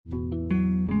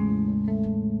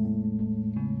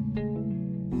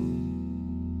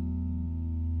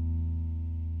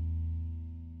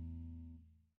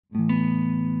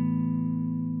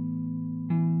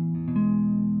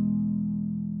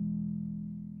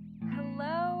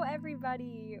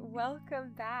everybody!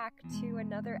 Welcome back to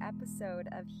another episode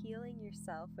of Healing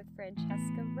Yourself with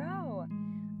Francesca Rowe.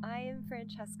 I am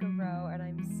Francesca Rowe, and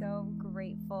I'm so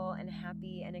grateful and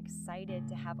happy and excited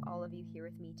to have all of you here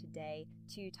with me today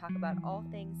to talk about all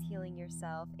things healing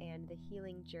yourself and the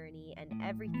healing journey and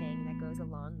everything that goes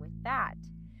along with that.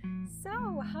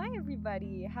 So, hi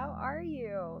everybody! How are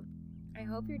you? I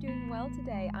hope you're doing well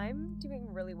today. I'm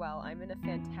doing really well. I'm in a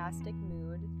fantastic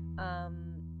mood.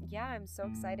 I'm so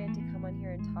excited to come on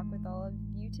here and talk with all of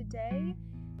you today.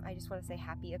 I just want to say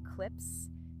happy eclipse.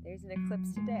 There's an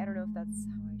eclipse today. I don't know if that's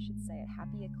how I should say it.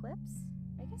 Happy eclipse?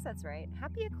 I guess that's right.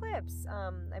 Happy eclipse.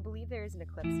 I believe there is an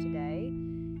eclipse today.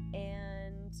 And,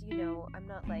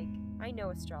 I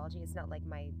know astrology is not like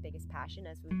my biggest passion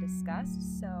as we've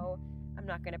discussed, so I'm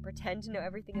not going to pretend to know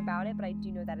everything about it, but I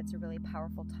do know that it's a really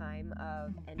powerful time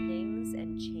of endings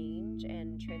and change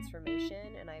and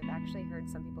transformation. And I've actually heard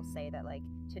some people say that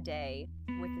today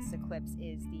with this eclipse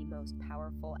is the most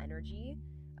powerful energy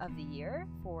of the year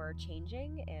for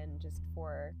changing and just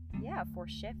for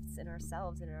shifts in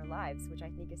ourselves and in our lives, which I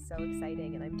think is so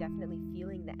exciting. And I'm definitely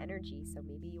feeling the energy, so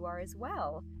maybe you are as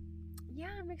well.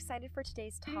 Yeah, I'm excited for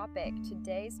today's topic.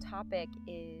 Today's topic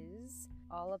is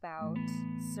all about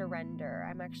surrender.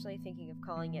 I'm actually thinking of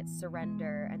calling it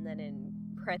surrender and then in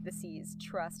parentheses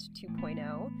trust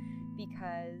 2.0,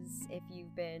 because if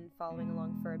you've been following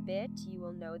along for a bit, you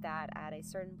will know that at a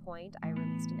certain point I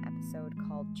released an episode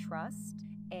called Trust,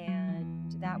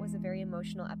 and that was a very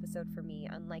emotional episode for me.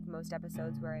 Unlike most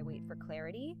episodes where I wait for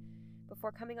clarity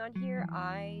before coming on here,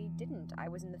 I didn't. I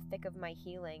was in the thick of my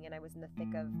healing, and I was in the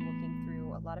thick of working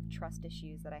through a lot of trust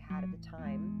issues that I had at the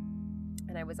time.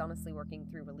 And I was honestly working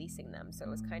through releasing them. So it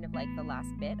was kind of like the last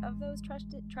bit of those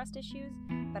trust issues,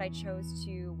 but I chose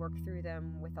to work through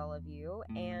them with all of you.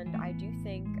 And I do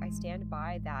think I stand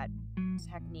by that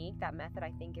technique, that method.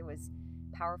 I think it was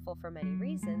powerful for many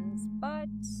reasons, but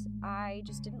I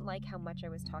just didn't like how much I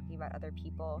was talking about other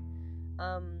people.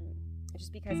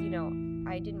 Just because,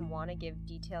 I didn't want to give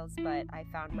details, but I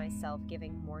found myself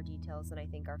giving more details than I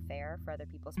think are fair for other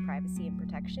people's privacy and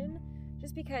protection.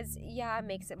 Just because, it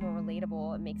makes it more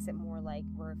relatable. It makes it more like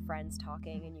we're friends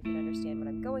talking and you can understand what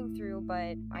I'm going through,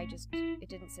 but it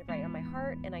didn't sit right on my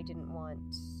heart, and I didn't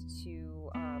want to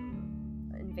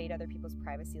invade other people's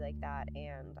privacy like that,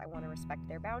 and I want to respect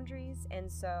their boundaries.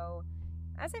 And so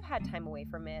as I've had time away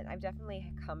from it, I've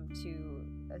definitely come to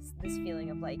this feeling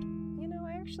of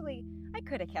I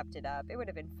could have kept it up. It would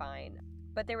have been fine.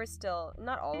 But there was still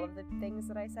not all of the things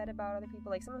that I said about other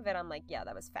people. Some of it I'm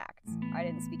that was facts. I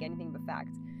didn't speak anything but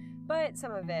facts. But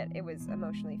some of it was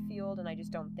emotionally fueled, and I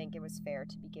just don't think it was fair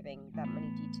to be giving that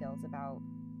many details about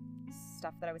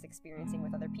stuff that I was experiencing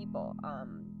with other people.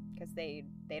 Because they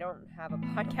don't have a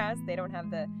podcast. They don't have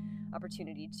the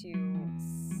opportunity to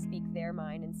speak their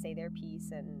mind and say their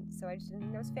piece. And so I just didn't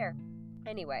think that was fair.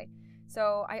 Anyway.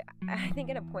 So I think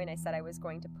at a point I said I was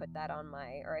going to put that on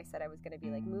I said I was going to be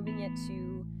moving it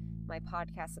to my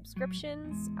podcast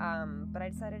subscriptions, but I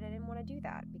decided I didn't want to do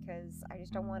that because I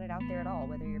just don't want it out there at all,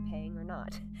 whether you're paying or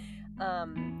not.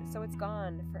 So it's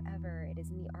gone forever. It is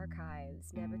in the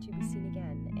archives, never to be seen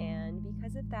again. And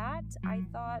because of that, I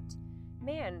thought,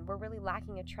 man, we're really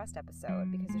lacking a trust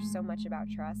episode, because there's so much about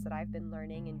trust that I've been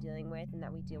learning and dealing with and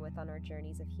that we deal with on our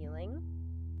journeys of healing.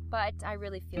 But I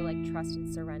really feel like trust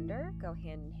and surrender go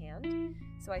hand in hand.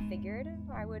 So I figured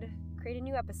I would create a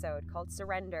new episode called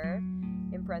Surrender,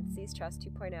 in parentheses, Trust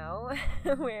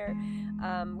 2.0, where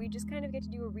we just kind of get to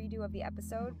do a redo of the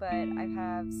episode, but I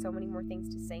have so many more things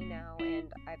to say now,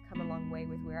 and I've come a long way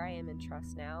with where I am in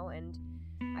trust now, and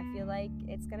I feel like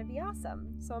it's going to be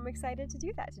awesome. So I'm excited to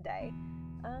do that today.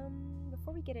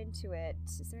 Before we get into it,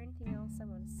 is there anything else I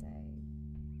want to say?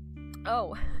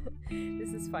 Oh,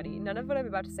 this is funny. None of what I'm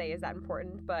about to say is that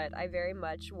important, but I very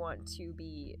much want to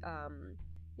be,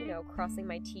 crossing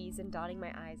my T's and dotting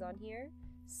my I's on here.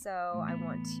 So I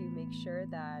want to make sure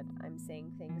that I'm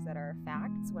saying things that are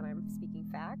facts when I'm speaking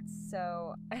facts.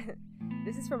 So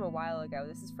this is from a while ago.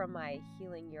 This is from my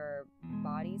Healing Your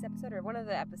Bodies episode, or one of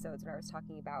the episodes where I was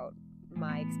talking about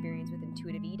my experience with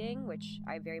intuitive eating, which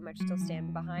I very much still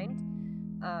stand behind.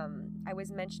 I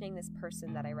was mentioning this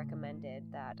person that I recommended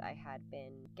that I had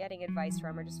been getting advice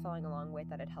from or just following along with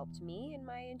that had helped me in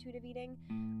my intuitive eating.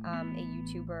 A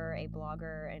YouTuber, a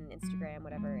blogger, an Instagram,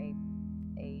 whatever,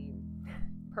 a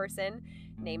person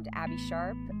named Abby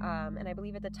Sharp. And I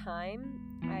believe at the time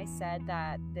I said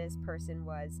that this person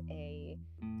was a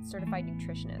certified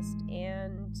nutritionist.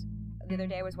 And the other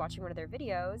day I was watching one of their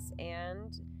videos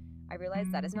and I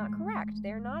realized that is not correct.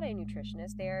 They're not a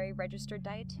nutritionist. They are a registered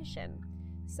dietitian.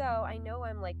 So I know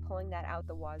I'm pulling that out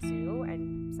the wazoo,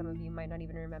 and some of you might not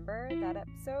even remember that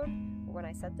episode or when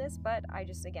I said this, but I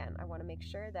want to make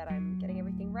sure that I'm getting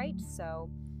everything right. So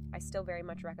I still very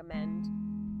much recommend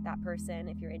that person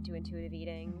if you're into intuitive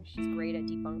eating. She's great at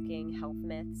debunking health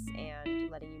myths and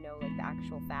letting you know like the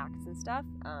actual facts and stuff.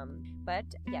 But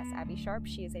yes, Abby Sharp,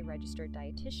 she is a registered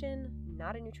dietitian,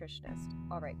 not a nutritionist.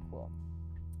 All right, cool.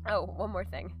 Oh, one more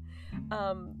thing.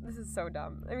 This is so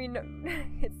dumb. I mean,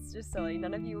 it's just silly.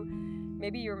 None of you,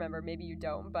 maybe you remember, maybe you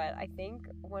don't, but I think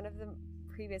one of the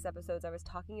previous episodes I was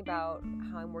talking about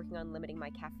how I'm working on limiting my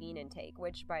caffeine intake,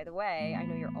 which, by the way, I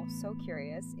know you're all so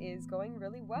curious, is going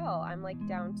really well. I'm like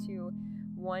down to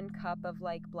 1 cup of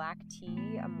like black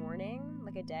tea a morning,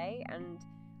 like a day, and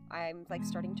I'm like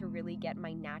starting to really get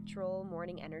my natural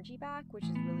morning energy back, which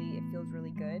is really, it feels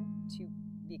really good to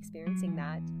be experiencing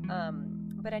that.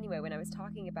 But anyway, when I was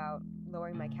talking about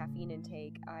lowering my caffeine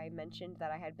intake, I mentioned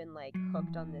that I had been like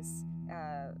hooked on this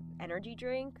energy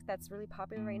drink that's really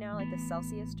popular right now, like the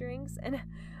Celsius drinks. And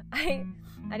I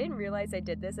didn't realize I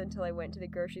did this until I went to the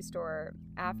grocery store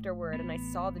afterward and I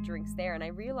saw the drinks there, and I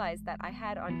realized that I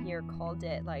had on here called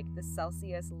it like the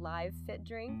Celsius Live Fit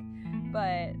drink.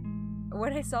 But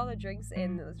when I saw the drinks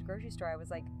in the grocery store, I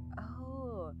was like,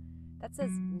 oh, that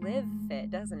says Live Fit,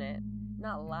 doesn't it?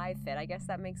 Not Live Fit. I guess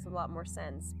that makes a lot more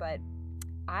sense, but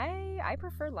I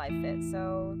prefer Live Fit,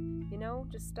 so, you know,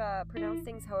 just pronounce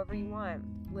things however you want.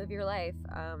 Live your life.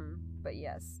 But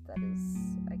yes, that is,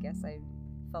 I guess I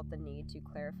felt the need to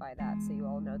clarify that so you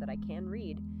all know that I can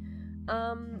read.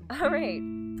 Alright.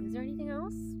 Is there anything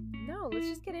else? No, let's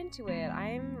just get into it.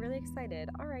 I'm really excited.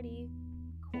 Alrighty.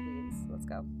 Cool beans. Let's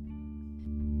go.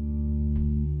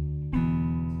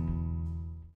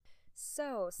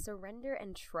 So, surrender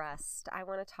and trust. I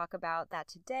want to talk about that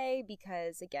today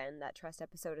because, again, that trust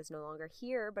episode is no longer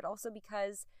here, but also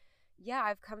because, yeah,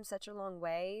 I've come such a long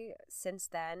way since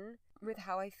then with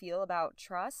how I feel about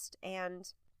trust,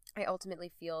 and I ultimately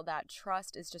feel that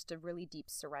trust is just a really deep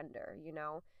surrender, you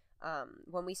know?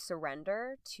 When we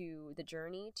surrender to the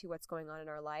journey, to what's going on in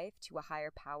our life, to a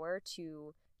higher power,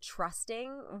 to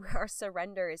trusting, our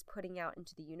surrender is putting out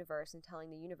into the universe and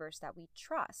telling the universe that we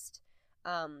trust.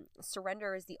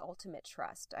 Surrender is the ultimate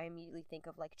trust. I immediately think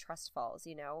of like trust falls,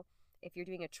 you know? If you're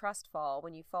doing a trust fall,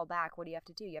 when you fall back, what do you have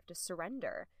to do? You have to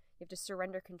surrender. You have to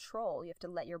surrender control. You have to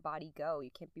let your body go.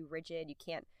 You can't be rigid. You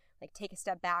can't like take a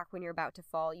step back when you're about to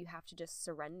fall. You have to just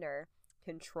surrender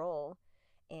control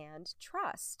and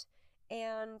trust.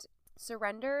 And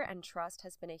surrender and trust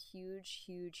has been a huge,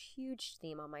 huge, huge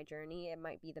theme on my journey. It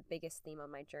might be the biggest theme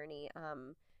on my journey.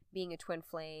 Being a twin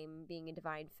flame, being a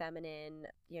divine feminine,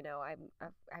 you know,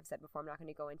 I've said before, I'm not going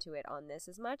to go into it on this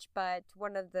as much, but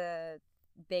one of the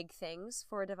big things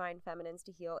for divine feminines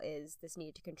to heal is this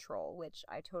need to control, which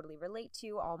I totally relate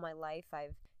to all my life.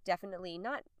 I've definitely,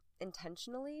 not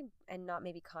intentionally and not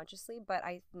maybe consciously, but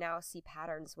I now see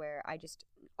patterns where I just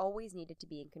always needed to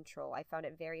be in control. I found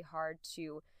it very hard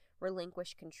to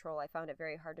relinquish control. I found it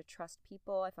very hard to trust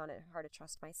people. I found it hard to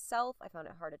trust myself. I found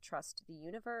it hard to trust the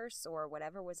universe or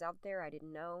whatever was out there I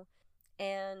didn't know.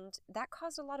 And that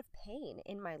caused a lot of pain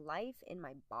in my life, in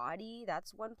my body.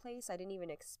 That's one place I didn't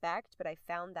even expect, but I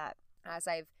found that as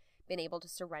I've been able to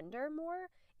surrender more,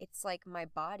 it's like my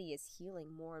body is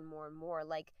healing more and more and more.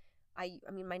 Like, I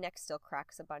mean, my neck still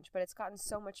cracks a bunch, but it's gotten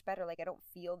so much better. Like, I don't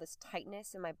feel this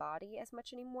tightness in my body as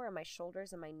much anymore, in my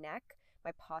shoulders and my neck.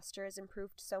 My posture has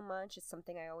improved so much. It's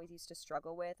something I always used to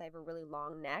struggle with. I have a really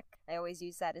long neck. I always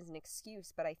use that as an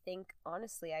excuse, but I think,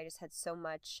 honestly, I just had so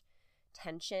much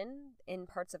tension in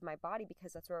parts of my body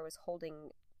because that's where I was holding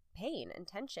pain and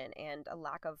tension and a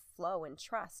lack of flow and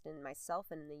trust in myself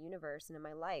and in the universe and in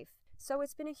my life. So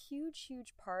it's been a huge,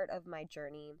 huge part of my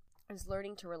journey is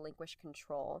learning to relinquish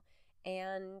control.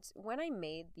 And when I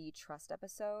made the trust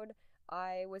episode,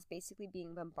 I was basically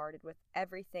being bombarded with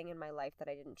everything in my life that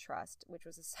I didn't trust, which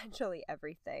was essentially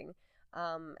everything.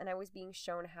 And I was being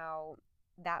shown how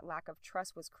that lack of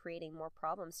trust was creating more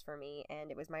problems for me,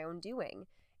 and it was my own doing.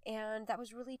 And that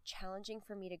was really challenging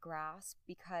for me to grasp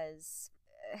because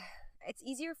it's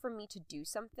easier for me to do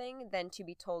something than to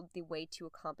be told the way to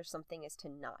accomplish something is to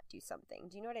not do something.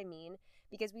 Do you know what I mean?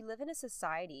 Because we live in a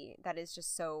society that is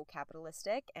just so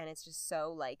capitalistic, and it's just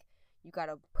so like, you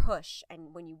gotta push,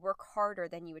 and when you work harder,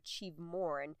 then you achieve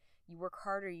more, and you work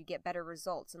harder, you get better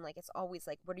results, and like, it's always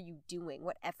like, what are you doing?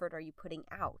 What effort are you putting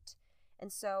out?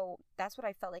 And so that's what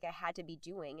I felt like I had to be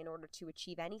doing in order to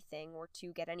achieve anything or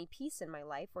to get any peace in my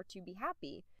life or to be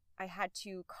happy. I had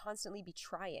to constantly be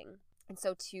trying. And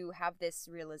so to have this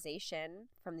realization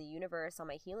from the universe on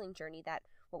my healing journey that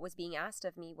what was being asked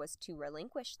of me was to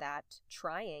relinquish that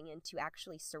trying and to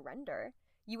actually surrender.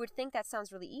 You would think that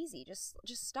sounds really easy. Just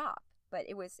stop. But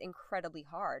it was incredibly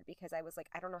hard because I was like,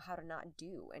 I don't know how to not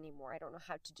do anymore. I don't know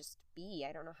how to just be.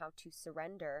 I don't know how to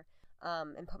surrender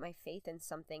and put my faith in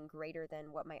something greater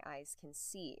than what my eyes can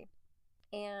see.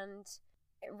 And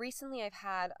recently I've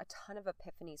had a ton of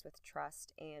epiphanies with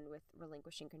trust and with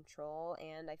relinquishing control.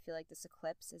 And I feel like this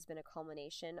eclipse has been a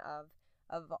culmination of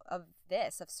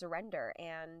surrender.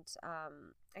 And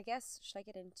I guess, should I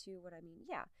get into what I mean?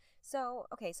 Yeah. So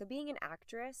being an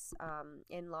actress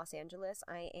in Los Angeles,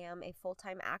 I am a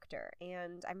full-time actor,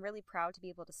 and I'm really proud to be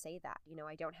able to say that.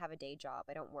 I don't have a day job.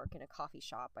 I don't work in a coffee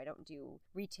shop. I don't do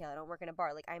retail. I don't work in a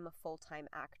bar. Like, I'm a full-time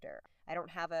actor. I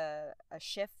don't have a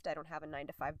shift. I don't have a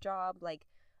 9-to-5 job. Like,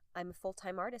 I'm a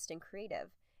full-time artist and creative.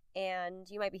 And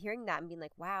you might be hearing that and being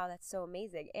like, wow, that's so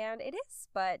amazing. And it is,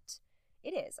 but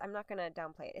it is. I'm not going to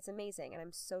downplay it. It's amazing, and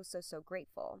I'm so, so, so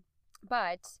grateful.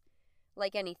 But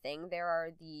like anything, there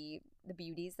are the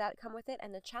beauties that come with it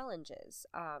and the challenges.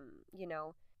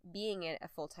 Being a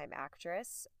full-time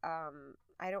actress,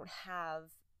 I don't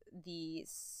have the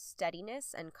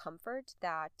steadiness and comfort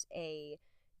that a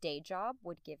day job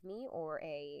would give me, or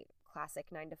a classic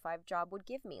 9-to-5 job would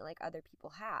give me, like other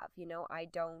people have.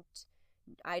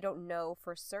 I don't know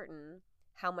for certain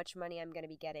how much money I'm going to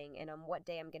be getting and on what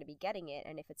day I'm going to be getting it,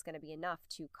 and if it's going to be enough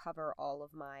to cover all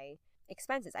of my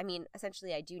expenses. I mean,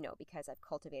 essentially I do know because I've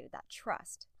cultivated that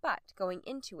trust. But going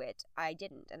into it, I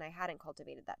didn't, and I hadn't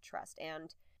cultivated that trust.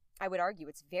 And I would argue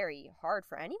it's very hard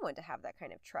for anyone to have that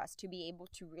kind of trust, to be able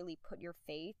to really put your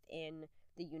faith in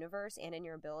the universe and in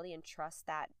your ability and trust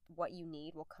that what you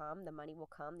need will come, the money will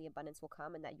come, the abundance will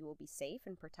come, and that you will be safe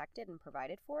and protected and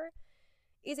provided for,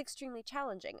 is extremely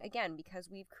challenging. Again, because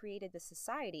we've created this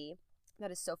society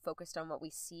that is so focused on what we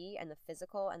see and the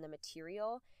physical and the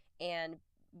material, and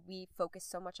we focus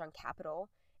so much on capital.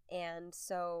 And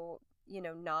so,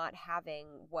 not having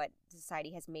what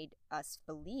society has made us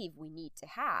believe we need to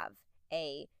have,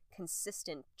 a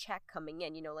consistent check coming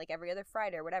in, like every other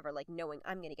Friday or whatever, like knowing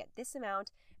I'm going to get this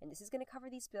amount and this is going to cover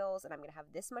these bills and I'm going to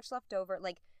have this much left over.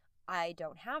 Like, I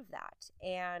don't have that.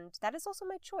 And that is also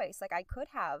my choice. Like, I could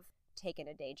have taken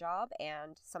a day job,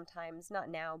 and sometimes, not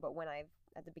now, but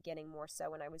at the beginning more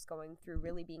so, when I was going through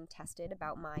really being tested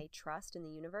about my trust in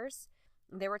the universe,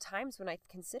 there were times when I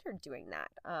considered doing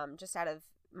that, just out of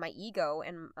my ego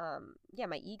and,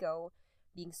 my ego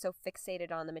being so fixated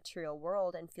on the material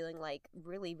world and feeling like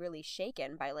really, really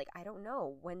shaken by like, I don't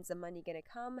know, when's the money going to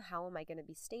come? How am I going to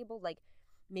be stable? Like,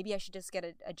 maybe I should just get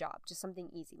a job, just something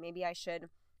easy. Maybe I should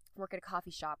work at a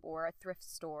coffee shop or a thrift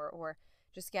store or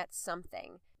just get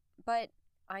something. But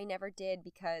I never did,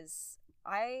 because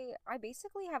I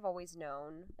basically have always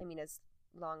known, I mean, as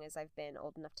long as I've been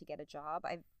old enough to get a job,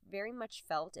 I've very much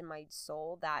felt in my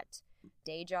soul that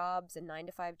day jobs and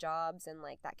 9-to-5 jobs and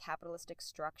like that capitalistic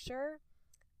structure,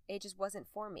 it just wasn't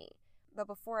for me. But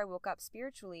before I woke up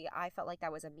spiritually, I felt like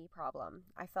that was a me problem.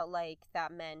 I felt like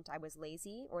that meant I was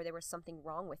lazy or there was something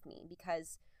wrong with me,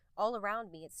 because all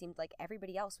around me, it seemed like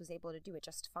everybody else was able to do it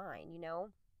just fine,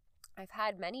 I've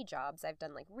had many jobs. I've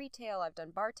done like retail, I've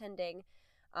done bartending,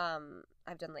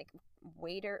 I've done like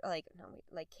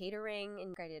catering,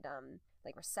 and I did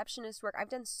like receptionist work. I've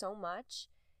done so much,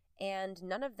 and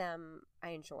none of them I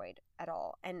enjoyed at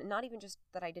all. And not even just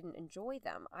that I didn't enjoy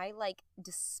them, I like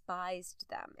despised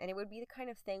them. And it would be the kind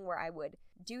of thing where I would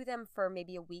do them for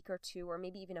maybe a week or two, or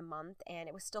maybe even a month, and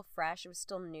it was still fresh, it was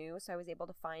still new, so I was able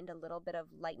to find a little bit of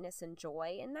lightness and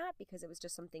joy in that because it was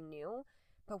just something new.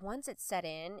 But once it set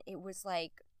in, it was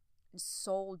like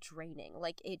soul draining.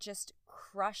 Like, it just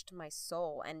crushed my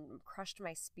soul and crushed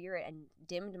my spirit and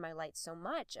dimmed my light so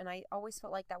much. And I always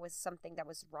felt like that was something that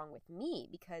was wrong with me,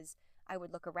 because I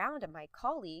would look around at my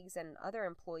colleagues and other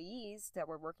employees that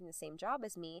were working the same job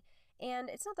as me, and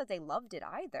it's not that they loved it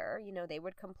either. They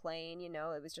would complain,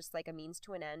 it was just like a means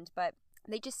to an end, but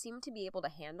they just seemed to be able to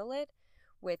handle it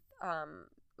with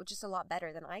just a lot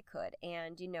better than I could.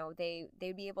 And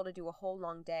they'd be able to do a whole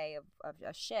long day of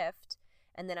a shift,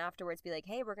 and then afterwards be like,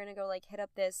 hey, we're gonna go like hit up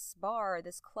this bar,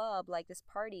 this club, like this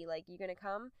party, like, you gonna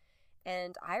come?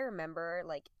 And I remember,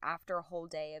 like, after a whole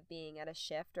day of being at a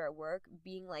shift or at work,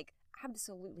 being like,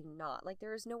 absolutely not. Like,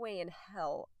 there is no way in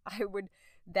hell I would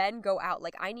then go out.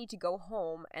 Like, I need to go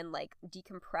home and like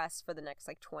decompress for the next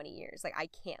like 20 years. Like, I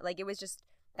can't. Like, it was just,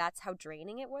 that's how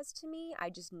draining it was to me. I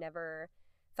just never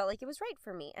felt like it was right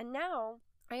for me. And now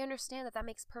I understand that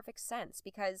makes perfect sense,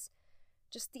 because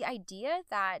just the idea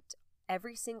that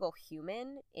every single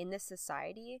human in this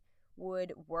society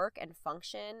would work and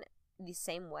function the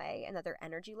same way, and that their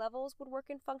energy levels would work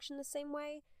and function the same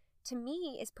way, to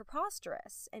me is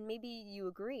preposterous. And maybe you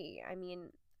agree. I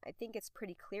mean, I think it's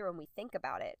pretty clear when we think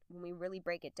about it, when we really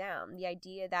break it down. The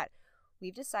idea that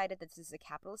we've decided that this is a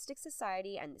capitalistic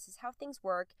society and this is how things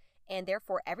work, and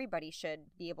therefore everybody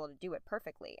should be able to do it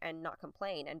perfectly and not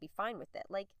complain and be fine with it.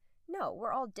 Like, no,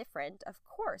 we're all different. Of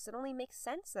course, it only makes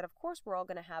sense that of course we're all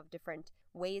going to have different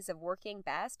ways of working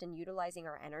best and utilizing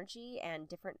our energy, and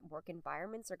different work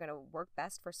environments are going to work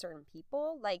best for certain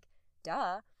people. Like,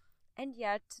 duh. And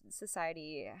yet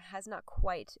society has not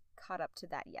quite caught up to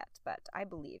that yet. But I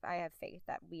have faith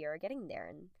that we are getting there,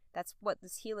 and that's what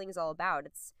this healing is all about.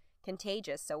 It's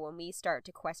contagious. So when we start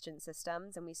to question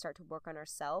systems and we start to work on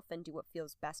ourselves and do what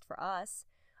feels best for us,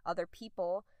 other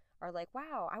people are like,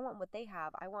 wow, I want what they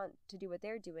have. I want to do what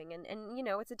they're doing. And you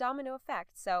know, it's a domino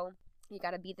effect. So you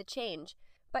got to be the change.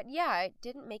 But yeah, it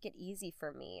didn't make it easy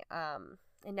for me.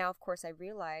 And now, of course, I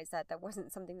realize that that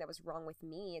wasn't something that was wrong with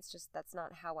me. It's just that's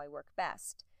not how I work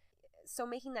best. So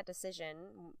making that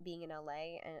decision, being in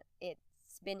LA,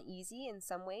 it's been easy in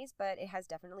some ways, but it has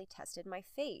definitely tested my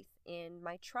faith in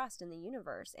my trust in the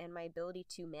universe and my ability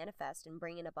to manifest and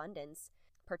bring in abundance,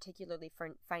 particularly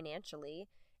financially.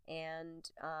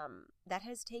 And that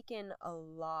has taken a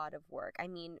lot of work. I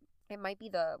mean, it might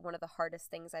be one of the hardest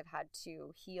things I've had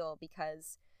to heal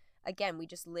because, again, we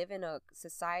just live in a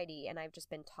society, and I've just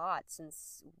been taught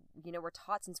since, we're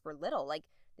taught since we're little, like,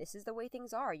 this is the way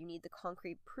things are. You need the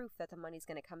concrete proof that the money's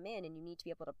going to come in, and you need to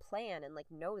be able to plan and, like,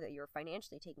 know that you're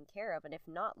financially taken care of. And if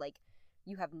not, like,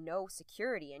 you have no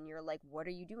security, and you're like, what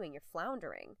are you doing? You're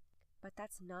floundering. But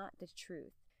that's not the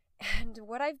truth. And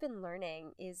what I've been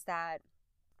learning is that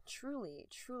truly,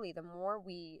 truly, the more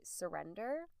we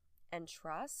surrender and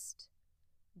trust,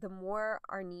 the more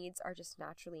our needs are just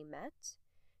naturally met,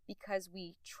 because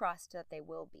we trust that they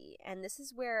will be. And this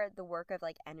is where the work of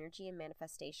like energy and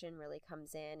manifestation really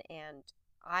comes in. And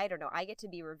I don't know, I get to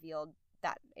be revealed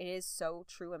that it is so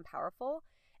true and powerful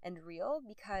and real,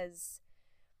 because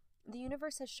the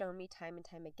universe has shown me time and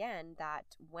time again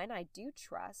that when I do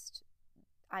trust,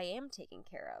 I am taken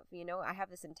care of. I have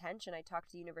this intention. I talk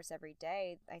to the universe every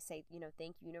day. I say,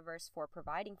 thank you, universe, for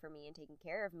providing for me and taking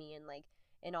care of me, and like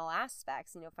in all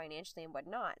aspects, financially and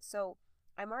whatnot. So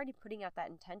I'm already putting out that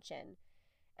intention,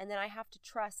 and then I have to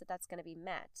trust that that's going to be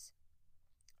met.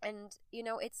 And,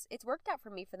 it's worked out for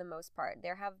me for the most part.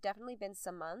 There have definitely been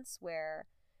some months where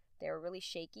they were really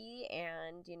shaky,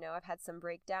 and, I've had some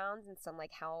breakdowns and some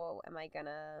like, how am I going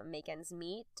to make ends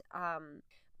meet?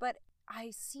 But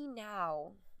I see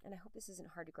now, and I hope this isn't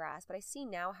hard to grasp, but I see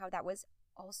now how that was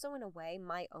also in a way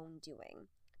my own doing.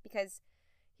 Because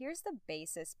here's the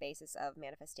basis of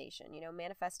manifestation.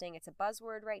 Manifesting, it's a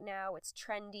buzzword right now. It's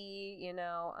trendy,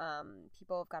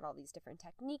 people have got all these different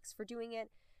techniques for doing it.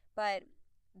 But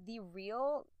the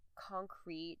real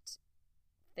concrete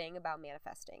thing about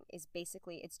manifesting is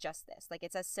basically, it's just this. Like,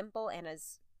 it's as simple and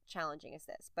as challenging as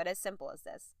this, but as simple as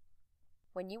this.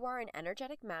 When you are an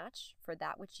energetic match for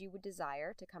that which you would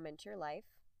desire to come into your life,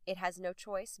 it has no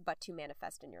choice but to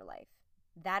manifest in your life.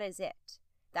 That is it.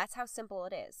 That's how simple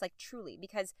it is, like truly,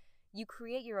 because you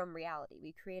create your own reality.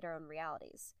 We create our own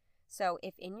realities. So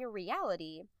if in your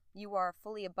reality you are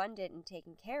fully abundant and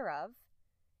taken care of,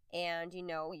 and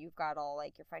you've got all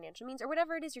like your financial means or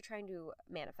whatever it is you're trying to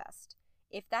manifest,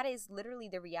 if that is literally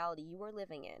the reality you are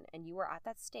living in and you are at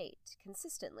that state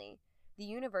consistently, the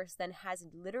universe then has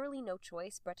literally no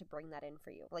choice but to bring that in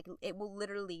for you. Like, it will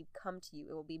literally come to you.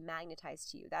 It will be magnetized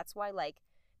to you. That's why, like,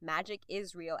 magic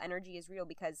is real, energy is real,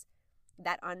 because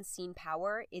that unseen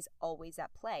power is always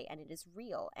at play, and it is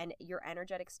real, and your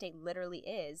energetic state literally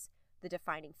is the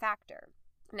defining factor.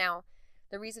 Now,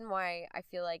 the reason why I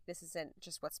feel like this isn't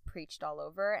just what's preached all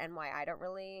over, and why I don't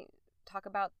really talk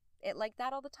about it like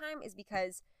that all the time, is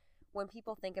because when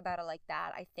people think about it like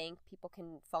that, I think people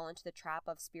can fall into the trap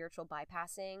of spiritual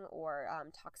bypassing or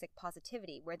toxic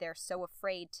positivity, where they're so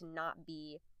afraid to not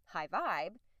be high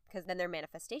vibe, because then their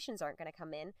manifestations aren't going to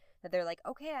come in, that they're like,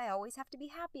 okay, I always have to be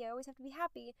happy. I always have to be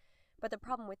happy. But the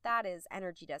problem with that is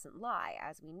energy doesn't lie,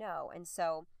 as we know. And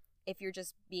so if you're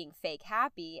just being fake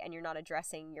happy and you're not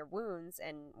addressing your wounds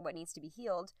and what needs to be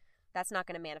healed, that's not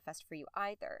going to manifest for you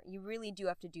either. You really do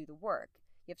have to do the work.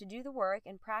 You have to do the work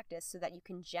and practice so that you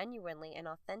can genuinely and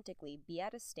authentically be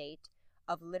at a state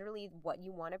of literally what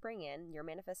you want to bring in, your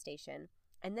manifestation,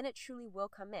 and then it truly will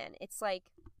come in. It's like,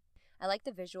 I like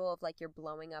the visual of like you're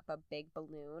blowing up a big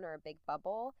balloon or a big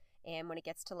bubble, and when it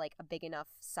gets to like a big enough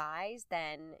size,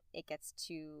 then it gets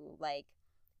to like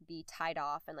be tied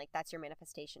off, and like that's your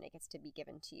manifestation. It gets to be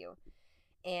given to you.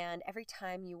 And every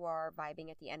time you are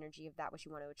vibing at the energy of that which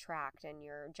you want to attract, and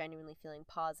you're genuinely feeling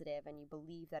positive and you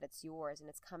believe that it's yours and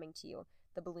it's coming to you,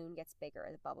 the balloon gets bigger,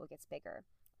 the bubble gets bigger.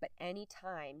 But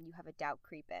anytime you have a doubt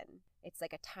creep in, it's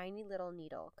like a tiny little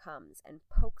needle comes and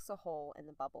pokes a hole in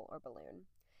the bubble or balloon.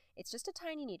 It's just a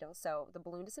tiny needle, so the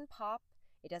balloon doesn't pop,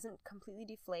 it doesn't completely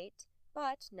deflate,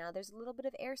 but now there's a little bit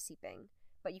of air seeping.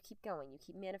 But you keep going, you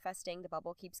keep manifesting, the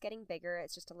bubble keeps getting bigger,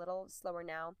 it's just a little slower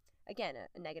now. Again,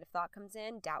 a negative thought comes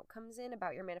in, doubt comes in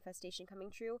about your manifestation coming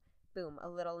true. Boom, a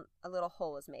little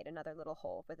hole is made, another little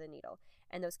hole with a needle.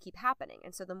 And those keep happening.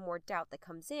 And so the more doubt that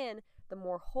comes in, the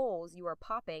more holes you are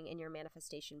popping in your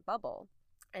manifestation bubble.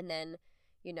 And then,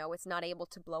 it's not able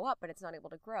to blow up, but it's not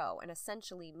able to grow. And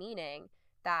essentially meaning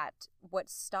that what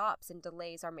stops and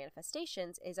delays our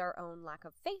manifestations is our own lack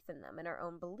of faith in them and our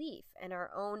own belief and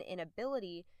our own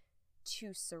inability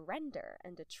to surrender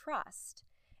and to trust.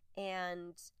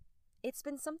 And it's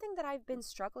been something that I've been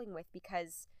struggling with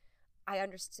because I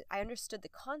understood the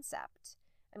concept.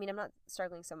 I mean, I'm not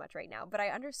struggling so much right now, but I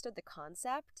understood the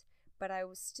concept, but I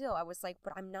was like,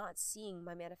 but I'm not seeing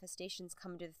my manifestations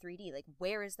come to the 3D. Like,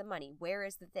 where is the money? Where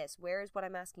is the this? Where is what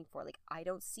I'm asking for? Like, I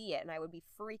don't see it. And I would be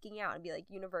freaking out and be like,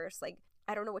 universe, like,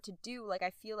 I don't know what to do. Like, I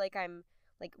feel like I'm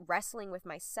like wrestling with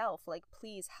myself. Like,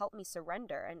 please help me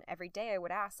surrender. And every day I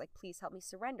would ask, like, please help me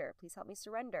surrender. Please help me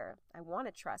surrender. I want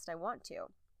to trust. I want to.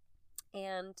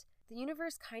 And the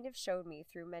universe kind of showed me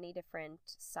through many different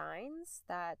signs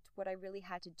that what I really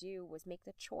had to do was make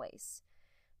the choice.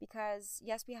 Because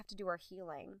yes, we have to do our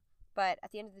healing, but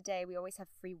at the end of the day, we always have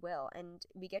free will, and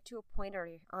we get to a point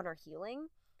on our healing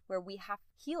where we have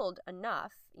healed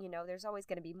enough, there's always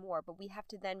going to be more, but we have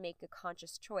to then make a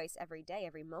conscious choice every day,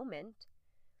 every moment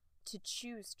to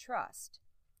choose trust.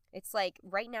 It's like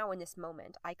right now in this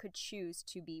moment, I could choose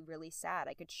to be really sad.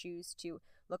 I could choose to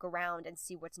look around and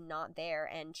see what's not there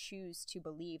and choose to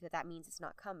believe that means it's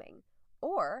not coming.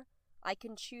 Or I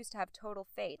can choose to have total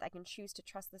faith. I can choose to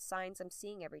trust the signs I'm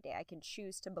seeing every day. I can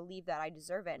choose to believe that I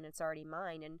deserve it and it's already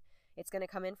mine and it's going to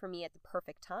come in for me at the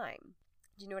perfect time.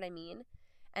 Do you know what I mean?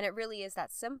 And it really is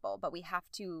that simple, but we have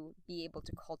to be able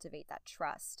to cultivate that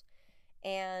trust.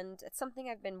 And it's something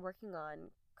I've been working on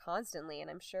constantly,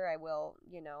 and I'm sure I will,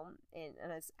 and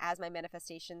as my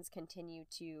manifestations continue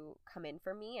to come in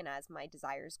for me and as my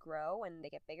desires grow and they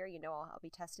get bigger, I'll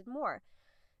be tested more.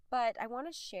 But I want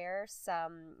to share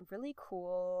some really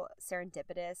cool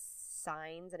serendipitous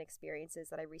signs and experiences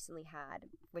that I recently had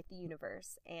with the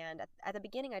universe. And at the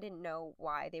beginning, I didn't know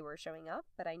why they were showing up,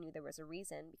 but I knew there was a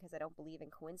reason because I don't believe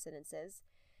in coincidences.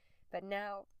 But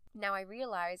now I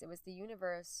realize it was the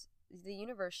universe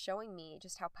showing me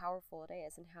just how powerful it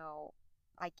is and how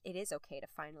it is okay to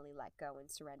finally let go and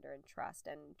surrender and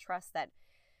trust that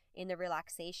in the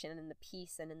relaxation and the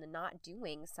peace and in the not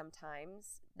doing,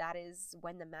 sometimes that is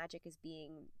when the magic is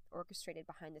being orchestrated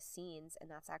behind the scenes.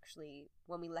 And that's actually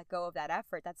when we let go of that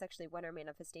effort, that's actually when our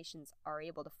manifestations are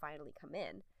able to finally come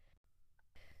in.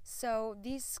 So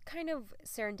these kind of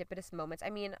serendipitous moments,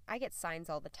 I mean, I get signs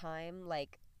all the time,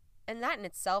 and that in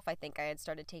itself, I think I had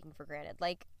started taking for granted.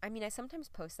 I sometimes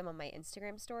post them on my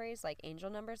Instagram stories, like angel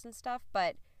numbers and stuff,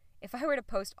 but if I were to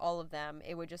post all of them,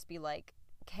 it would just be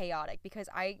chaotic because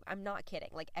I'm not kidding.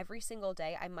 Every single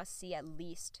day I must see at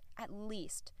least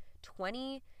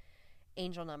 20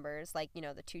 angel numbers, the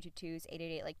 222s,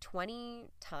 888, 20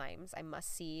 times I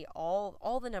must see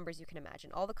all the numbers you can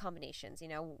imagine, all the combinations,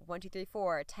 1 2 3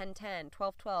 4 10 10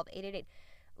 12 12 888,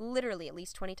 literally at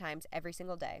least 20 times every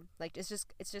single day. It's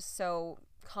just so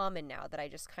common now that I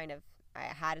just kind of, I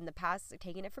had in the past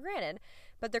taken it for granted,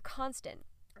 but they're constant.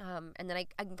 And then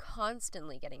I'm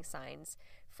constantly getting signs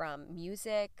from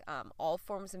music, all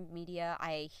forms of media.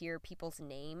 I hear people's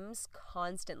names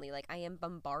constantly. I am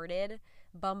bombarded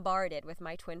with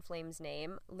my twin flame's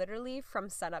name, literally from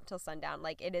sun up till sundown.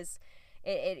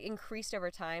 It increased over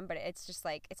time, but it's just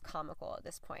it's comical at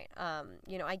this point.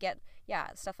 I get,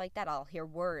 stuff like that. I'll hear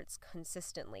words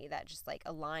consistently that just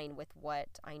align with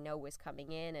what I know is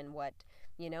coming in and what,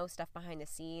 stuff behind the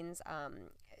scenes.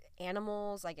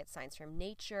 Animals, I get signs from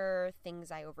nature, things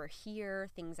I overhear,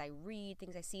 things I read,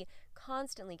 things I see,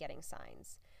 constantly getting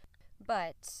signs.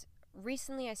 But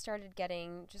recently I started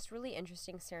getting just really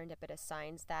interesting serendipitous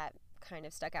signs that kind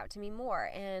of stuck out to me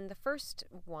more. And the first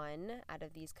one out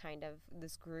of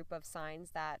this group of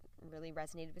signs that really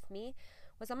resonated with me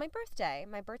was on my birthday.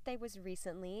 My birthday was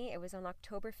recently. It was on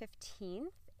October 15th.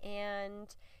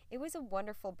 And it was a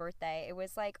wonderful birthday. It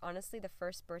was honestly the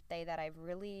first birthday that I've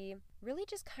really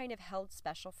just kind of held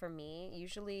special for me.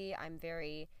 Usually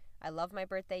I love my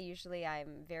birthday. Usually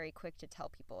I'm very quick to tell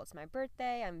people it's my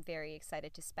birthday. I'm very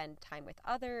excited to spend time with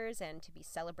others and to be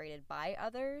celebrated by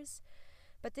others.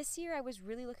 But this year I was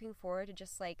really looking forward to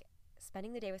just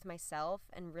spending the day with myself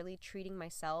and really treating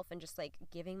myself and just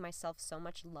giving myself so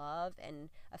much love and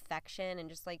affection and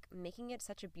just making it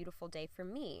such a beautiful day for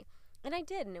me. And I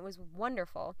did, and it was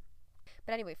wonderful.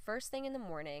 But anyway, first thing in the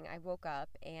morning, I woke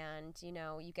up and,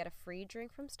 you get a free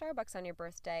drink from Starbucks on your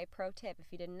birthday. Pro tip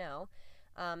if you didn't know.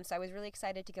 So I was really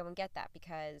excited to go and get that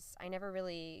because I never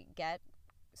really get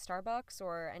Starbucks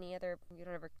or any other,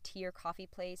 whatever tea or coffee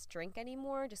place drink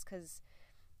anymore, just because,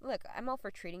 look, I'm all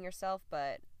for treating yourself,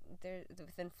 but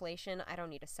with inflation, I don't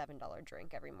need a $7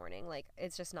 drink every morning. Like,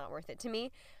 it's just not worth it to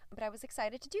me. But I was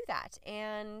excited to do that.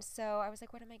 And so I was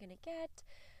like, what am I going to get?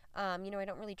 I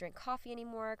don't really drink coffee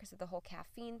anymore because of the whole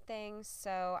caffeine thing.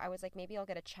 So I was like, maybe I'll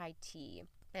get a chai tea.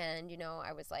 And,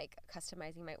 I was like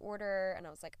customizing my order, and I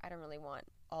was like, I don't really want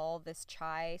all this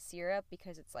chai syrup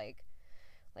because it's like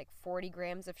 40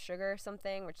 grams of sugar or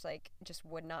something, which like just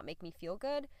would not make me feel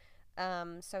good. So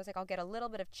I was like, I'll get a little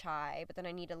bit of chai, but then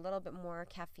I need a little bit more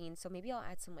caffeine. So maybe I'll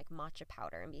add some like matcha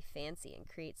powder and be fancy and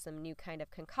create some new kind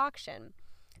of concoction.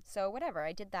 So whatever,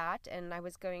 I did that, and I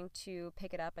was going to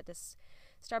pick it up at this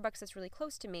Starbucks that's really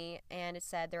close to me, and it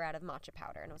said they're out of matcha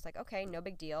powder. And I was like, okay, no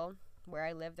big deal. Where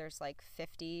I live, there's like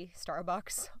 50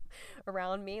 Starbucks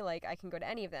around me. Like, I can go to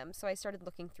any of them. So I started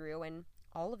looking through, and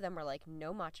all of them were like,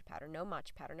 no matcha powder, no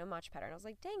matcha powder, no matcha powder. And I was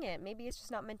like, dang it, maybe it's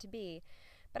just not meant to be.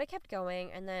 But I kept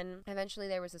going, and then eventually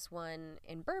there was this one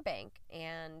in Burbank,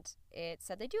 and it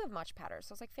said they do have matcha powder.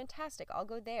 So I was like, fantastic, I'll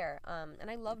go there. And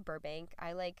I love Burbank.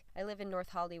 I live in North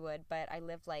Hollywood, but I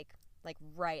live like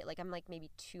right, like I'm like maybe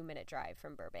 2-minute drive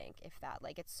from Burbank, if that.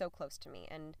 Like, it's so close to me,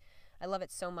 and I love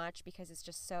it so much because it's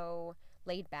just so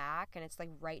laid back, and it's like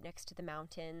right next to the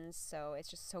mountains, so it's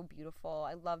just so beautiful.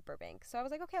 I love Burbank. So I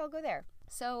was like, okay, I'll go there.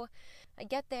 So I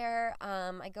get there,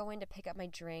 I go in to pick up my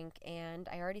drink, and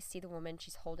I already see the woman.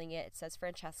 She's holding it. It says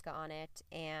Francesca on it,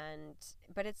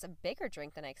 but it's a bigger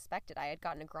drink than I expected. I had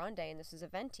gotten a grande, and this was a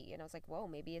venti, and I was like, whoa,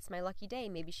 maybe it's my lucky day.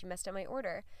 Maybe she messed up my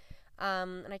order.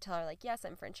 And I tell her, like, yes,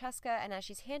 I'm Francesca. And as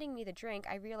she's handing me the drink,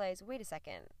 I realize, wait a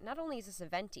second, not only is this a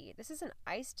venti, this is an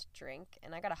iced drink,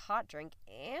 and I got a hot drink,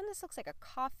 and this looks like a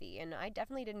coffee, and I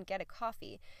definitely didn't get a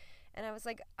coffee. And I was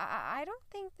like, I don't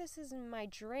think this is my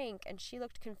drink. And she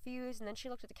looked confused, and then she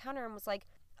looked at the counter and was like,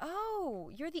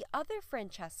 oh, you're the other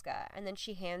Francesca. And then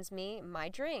she hands me my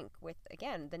drink with,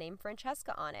 again, the name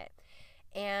Francesca on it.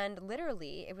 And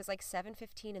literally, it was like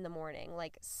 7:15 in the morning.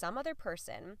 Like, some other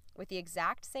person with the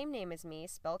exact same name as me,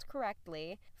 spelled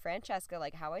correctly, Francesca,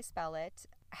 like how I spell it,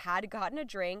 had gotten a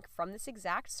drink from this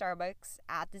exact Starbucks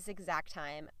at this exact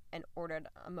time and ordered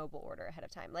a mobile order ahead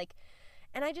of time. Like,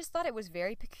 and I just thought it was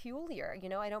very peculiar.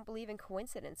 I don't believe in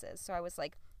coincidences. So I was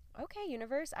like, okay,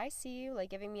 universe, I see you, like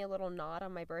giving me a little nod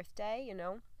on my birthday,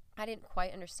 I didn't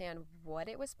quite understand what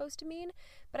it was supposed to mean,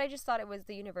 but I just thought it was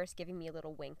the universe giving me a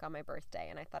little wink on my birthday,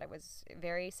 and I thought it was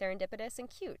very serendipitous and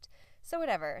cute. So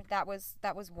whatever, that was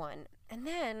one. And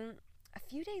then a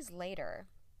few days later,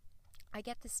 I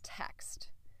get this text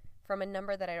from a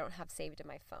number that I don't have saved in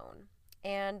my phone.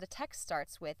 And the text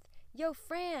starts with, "Yo,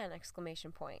 Fran!"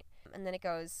 exclamation point. And then it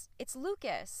goes, "It's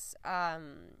Lucas.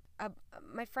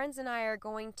 My friends and I are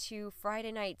going to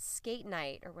Friday night skate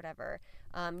night or whatever.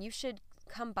 You should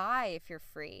come by if you're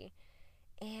free."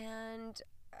 And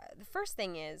the first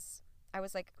thing is, I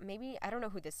was like, maybe, I don't know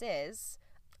who this is.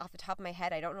 Off the top of my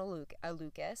head, I don't know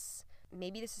Lucas.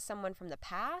 Maybe this is someone from the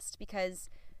past, because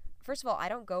first of all, I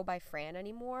don't go by Fran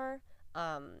anymore.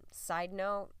 Side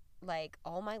note, like,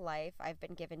 all my life I've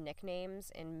been given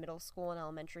nicknames. In middle school and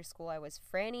elementary school I was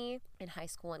Franny. In high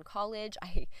school and college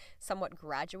I somewhat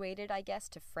graduated, I guess,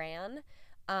 to Fran.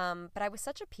 But I was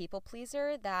such a people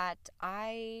pleaser that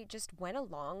I just went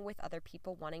along with other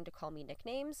people wanting to call me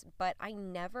nicknames, but I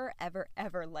never, ever,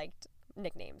 ever liked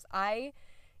nicknames. I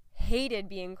hated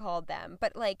being called them,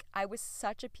 but like, I was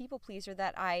such a people pleaser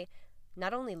that I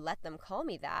not only let them call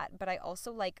me that, but I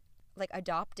also like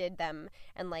adopted them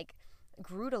and like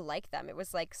grew to like them. It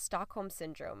was like Stockholm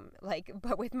syndrome, like,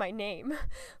 but with my name.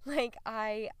 Like,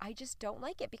 I just don't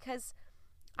like it because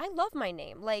I love my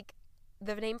name. Like,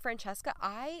 the name Francesca,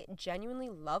 I genuinely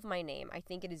love my name. I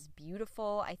think it is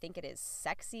beautiful. I think it is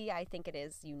sexy. I think it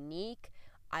is unique.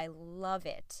 I love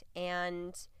it.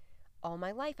 And all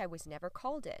my life I was never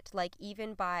called it. Like,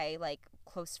 even by like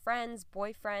close friends,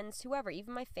 boyfriends, whoever,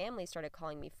 even my family started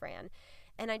calling me Fran.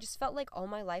 And I just felt like all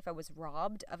my life I was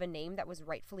robbed of a name that was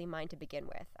rightfully mine to begin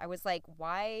with. I was like,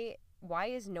 why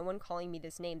is no one calling me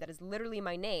this name that is literally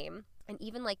my name? And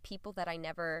even like people that I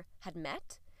never had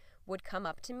met would come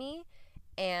up to me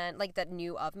and like that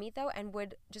knew of me though, and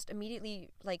would just immediately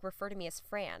like refer to me as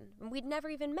Fran. And we'd never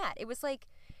even met. It was like,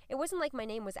 it wasn't like my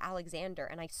name was Alexander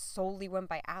and I solely went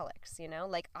by Alex,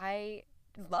 like I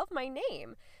love my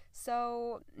name.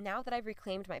 So now that I've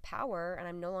reclaimed my power and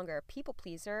I'm no longer a people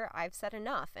pleaser, I've said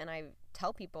enough, and I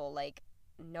tell people like,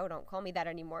 no, don't call me that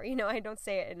anymore. I don't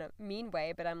say it in a mean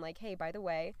way, but I'm like, hey, by the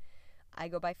way, I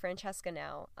go by Francesca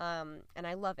now, and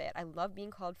I love it. I love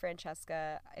being called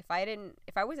Francesca. If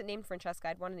I wasn't named Francesca,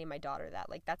 I'd want to name my daughter that.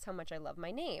 Like, that's how much I love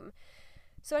my name.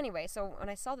 So anyway, so when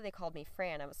I saw that they called me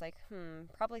Fran, I was like,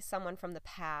 probably someone from the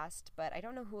past, but I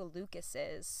don't know who a Lucas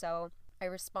is. So I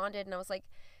responded and I was like,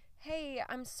 hey,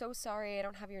 I'm so sorry, I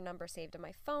don't have your number saved on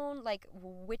my phone. Like,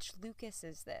 which Lucas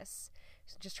is this?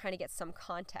 Just trying to get some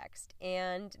context.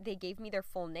 And they gave me their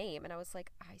full name, and I was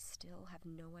like, I still have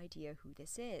no idea who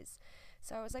this is.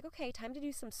 So I was like, okay, time to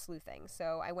do some sleuthing.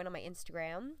 So I went on my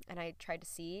Instagram, and I tried to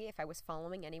see if I was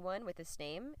following anyone with this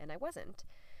name, and I wasn't.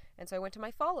 And so I went to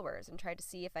my followers and tried to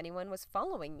see if anyone was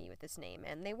following me with this name,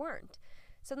 and they weren't.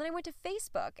 So then I went to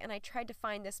Facebook and I tried to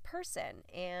find this person,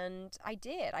 and I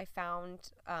did. I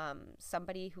found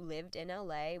somebody who lived in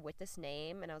LA with this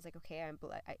name, and I was like, okay,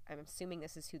 I'm assuming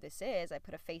this is who this is. I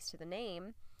put a face to the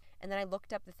name, and then I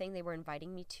looked up the thing they were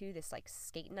inviting me to, this like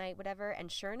skate night, whatever,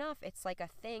 and sure enough, it's like a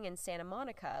thing in Santa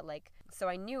Monica. Like, so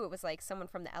I knew it was like someone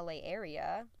from the LA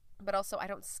area, but also I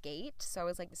don't skate, so I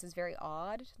was like, this is very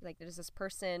odd. Like, does this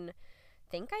person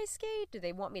think I skate? Do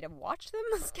they want me to watch them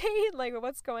skate? Like,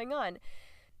 what's going on?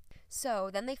 So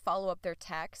then they follow up their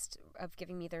text of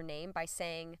giving me their name by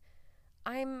saying,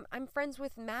 I'm friends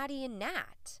with Maddie and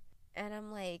Nat. And I'm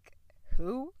like,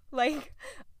 who? Like,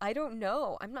 I don't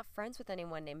know. I'm not friends with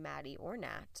anyone named Maddie or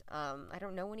Nat. I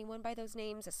don't know anyone by those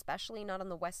names, especially not on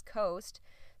the West Coast.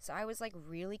 So I was like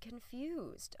really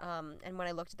confused. And when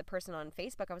I looked at the person on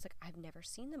Facebook, I was like, I've never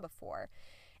seen them before.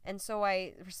 And so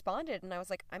I responded and I was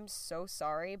like, I'm so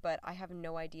sorry, but I have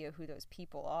no idea who those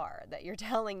people are that you're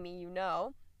telling me you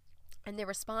know. And they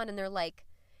respond and they're like,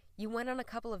 you went on a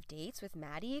couple of dates with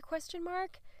Maddie, ?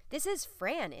 This is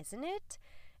Fran, isn't it?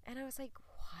 And I was like,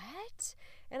 what?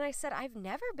 And I said, I've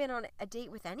never been on a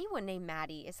date with anyone named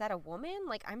Maddie. Is that a woman?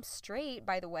 Like, I'm straight,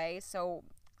 by the way, so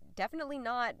definitely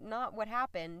not what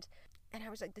happened. And I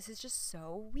was like, this is just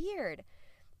so weird.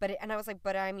 And I was like,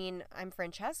 but I mean, I'm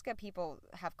Francesca. People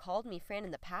have called me Fran in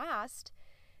the past.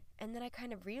 And then I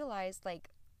kind of realized,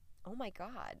 like, oh my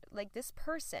God, like, this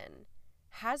person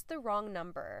has the wrong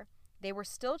number. They were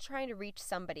still trying to reach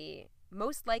somebody,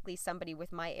 most likely somebody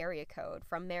with my area code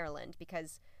from Maryland,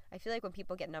 because I feel like when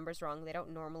people get numbers wrong, they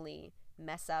don't normally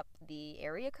mess up the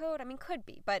area code. I mean, could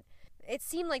be, but it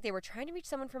seemed like they were trying to reach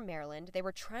someone from Maryland. They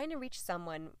were trying to reach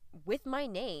someone with my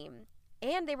name,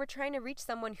 and they were trying to reach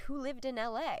someone who lived in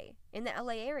LA, in the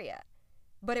LA area,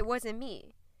 but it wasn't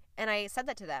me. And I said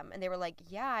that to them, and they were like,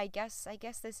 yeah, I guess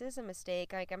this is a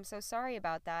mistake. Like, I'm so sorry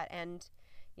about that. And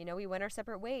you know, we went our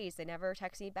separate ways. They never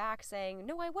texted me back saying,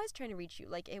 no, I was trying to reach you.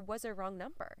 Like, it was a wrong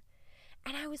number.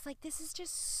 And I was like, this is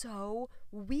just so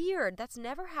weird. That's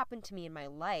never happened to me in my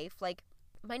life. Like,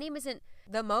 my name isn't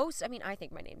the most, I mean, I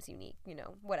think my name's unique, you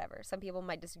know, whatever. Some people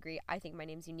might disagree. I think my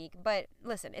name's unique. But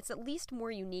listen, it's at least more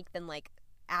unique than like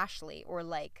Ashley or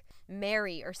like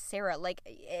Mary or Sarah. Like,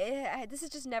 this has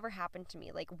just never happened to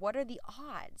me. Like, what are the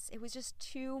odds? It was just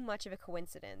too much of a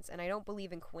coincidence. And I don't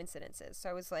believe in coincidences. So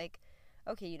I was like,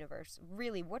 okay, universe,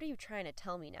 really, what are you trying to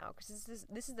tell me now? Because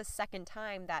this is the second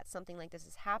time that something like this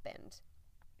has happened.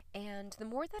 And the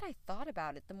more that I thought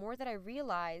about it, the more that I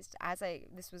realized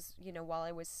this was, you know, while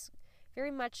I was very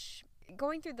much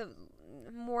going through the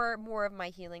more of my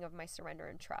healing of my surrender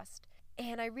and trust.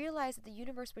 And I realized that the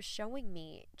universe was showing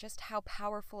me just how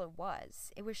powerful it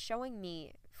was. It was showing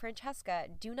me, Francesca,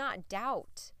 do not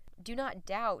doubt. Do not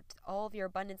doubt all of your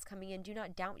abundance coming in. Do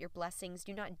not doubt your blessings.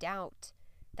 Do not doubt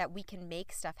that we can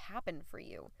make stuff happen for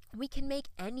you. We can make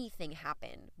anything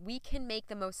happen. We can make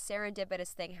the most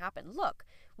serendipitous thing happen. Look,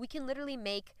 we can literally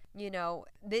make, you know,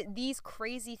 these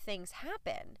crazy things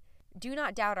happen. Do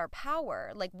not doubt our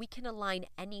power. Like, we can align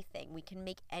anything. We can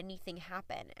make anything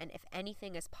happen. And if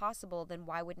anything is possible, then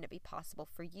why wouldn't it be possible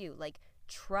for you? Like,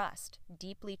 trust,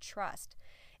 deeply trust.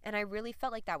 And I really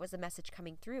felt like that was the message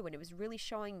coming through. And it was really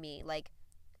showing me, like,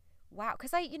 wow,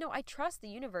 because I trust the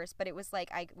universe, but it was like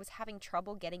I was having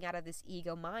trouble getting out of this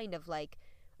ego mind of like,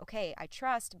 okay, I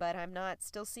trust, but I'm not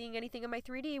still seeing anything in my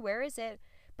 3D. Where is it?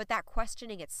 But that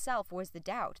questioning itself was the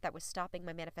doubt that was stopping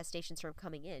my manifestations from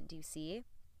coming in. Do you see?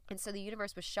 And so the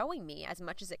universe was showing me as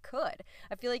much as it could.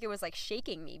 I feel like it was like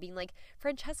shaking me, being like,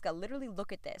 Francesca, literally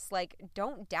look at this. Like,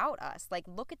 don't doubt us. Like,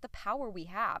 look at the power we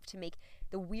have to make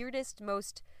the weirdest,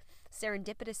 most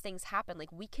serendipitous things happen.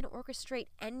 Like, we can orchestrate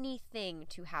anything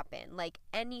to happen, like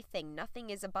anything. Nothing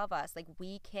is above us. Like,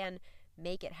 we can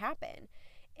make it happen.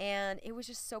 And it was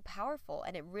just so powerful,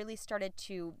 and it really started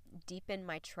to deepen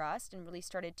my trust and really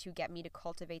started to get me to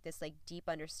cultivate this like deep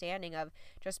understanding of,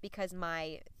 just because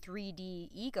my 3D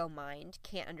ego mind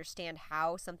can't understand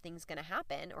how something's going to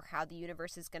happen or how the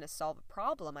universe is going to solve a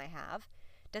problem I have,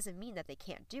 doesn't mean that they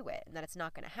can't do it and that it's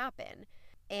not going to happen.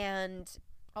 And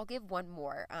I'll give one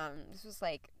more. This was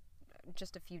like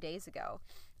just a few days ago.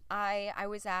 I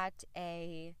was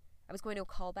going to a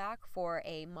callback for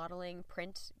a modeling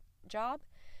print job.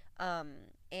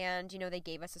 And, they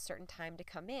gave us a certain time to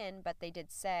come in, but they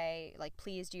did say, like,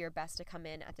 please do your best to come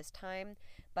in at this time.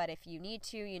 But if you need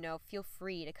to, feel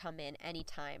free to come in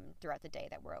anytime throughout the day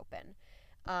that we're open.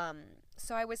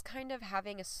 So I was kind of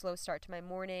having a slow start to my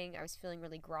morning. I was feeling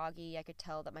really groggy. I could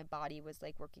tell that my body was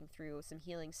like working through some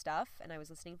healing stuff, and I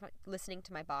was listening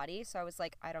to my body. So I was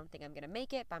like, I don't think I'm going to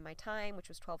make it by my time, which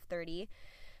was 12:30.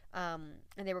 And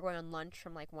they were going on lunch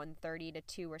from like 1:30 to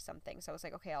 2 or something. So I was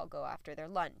like, okay, I'll go after their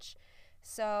lunch.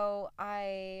 So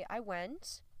I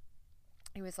went.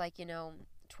 It was like,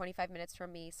 25 minutes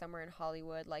from me, somewhere in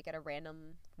Hollywood, like at a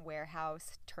random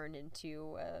warehouse turned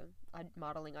into a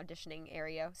modeling auditioning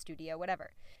area, studio,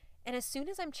 whatever. And as soon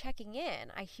as I'm checking in,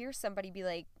 I hear somebody be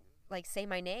like say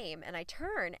my name, and I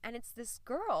turn, and it's this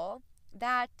girl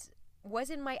that was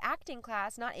in my acting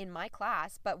class, not in my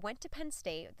class, but went to Penn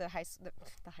State, the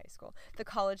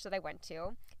college that I went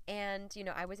to. And,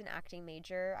 I was an acting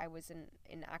major. I was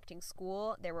in acting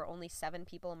school. There were only 7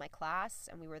 people in my class,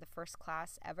 and we were the first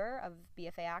class ever of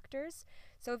BFA actors.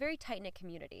 So a very tight-knit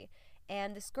community.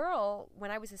 And this girl,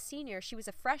 when I was a senior, she was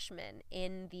a freshman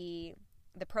in the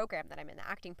program that I'm in, the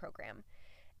acting program.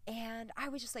 And I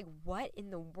was just like, what in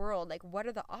the world? Like, what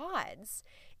are the odds?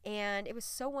 And it was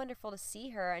so wonderful to see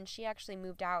her. And she actually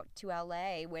moved out to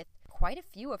LA with quite a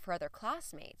few of her other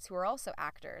classmates who were also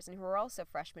actors and who were also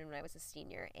freshmen when I was a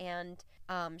senior. And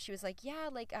she was like, yeah,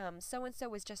 like so-and-so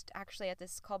was just actually at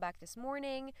this callback this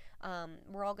morning.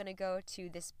 We're all going to go to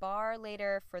this bar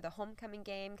later for the homecoming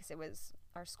game because it was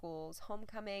our school's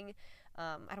homecoming.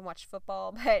 I don't watch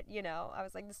football, but, I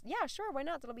was like, yeah, sure, why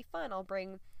not? That'll be fun. I'll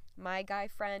bring my guy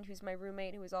friend who's my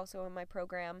roommate who was also in my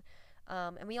program,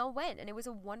 and we all went, and it was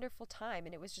a wonderful time,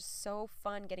 and it was just so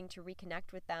fun getting to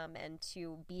reconnect with them and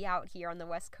to be out here on the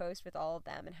West Coast with all of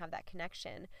them and have that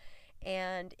connection.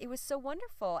 And it was so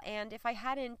wonderful. And if I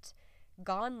hadn't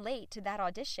gone late to that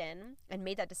audition and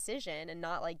made that decision and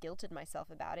not like guilted myself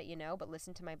about it, but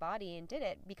listened to my body and did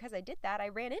it, because I did that, I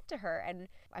ran into her and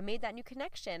I made that new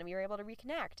connection and we were able to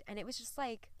reconnect. And it was just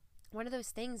like one of those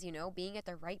things, being at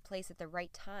the right place at the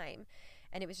right time.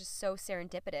 And it was just so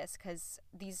serendipitous because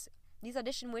these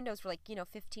audition windows were like,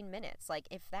 15 minutes, like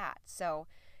if that. So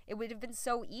it would have been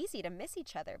so easy to miss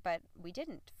each other, but we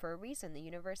didn't for a reason. The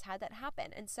universe had that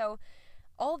happen. And so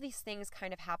all of these things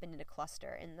kind of happened in a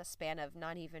cluster in the span of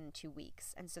not even 2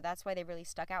 weeks. And so that's why they really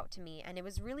stuck out to me. And it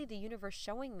was really the universe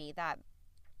showing me that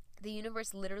the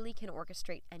universe literally can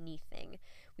orchestrate anything.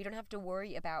 We don't have to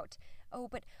worry about, oh,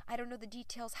 but I don't know the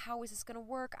details. How is this going to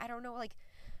work? I don't know. Like,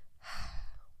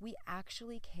 we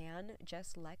actually can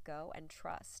just let go and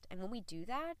trust. And when we do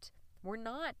that, we're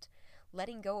not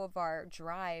letting go of our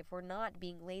drive. We're not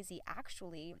being lazy.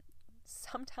 Actually,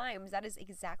 sometimes that is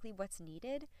exactly what's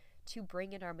needed to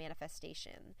bring in our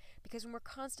manifestation. Because when we're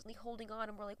constantly holding on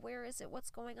and we're like, where is it?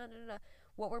 What's going on?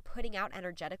 What we're putting out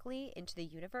energetically into the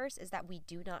universe is that we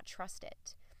do not trust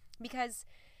it. Because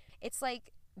it's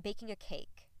like baking a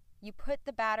cake. You put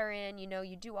the batter in,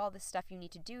 you do all the stuff you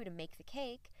need to do to make the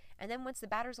cake. And then once the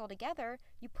batter's all together,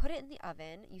 you put it in the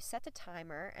oven, you set the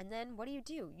timer, and then what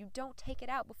do? You don't take it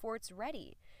out before it's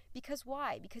ready. Because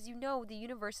why? Because the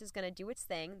universe is going to do its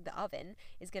thing, the oven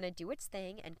is going to do its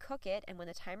thing and cook it, and when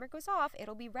the timer goes off,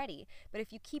 it'll be ready. But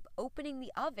if you keep opening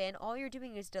the oven, all you're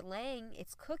doing is delaying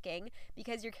its cooking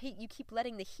because you keep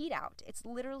letting the heat out. It's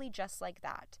literally just like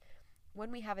that. When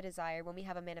we have a desire, when we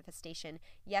have a manifestation,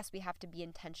 yes, we have to be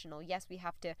intentional. Yes, we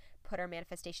have to put our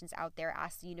manifestations out there,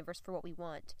 ask the universe for what we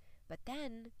want. But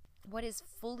then what is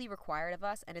fully required of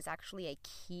us and is actually a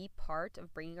key part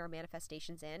of bringing our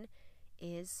manifestations in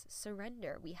is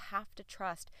surrender. We have to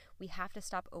trust. We have to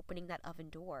stop opening that oven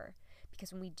door.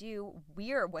 Because when we do,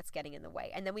 we're what's getting in the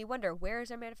way. And then we wonder, where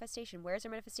is our manifestation? Where is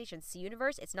our manifestation? See,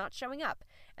 universe, it's not showing up.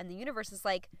 And the universe is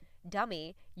like,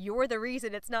 dummy, you're the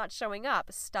reason it's not showing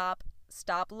up. Stop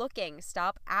looking.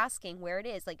 Stop asking where it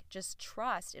is. Like, just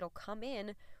trust. It'll come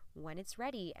in when it's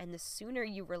ready. And the sooner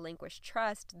you relinquish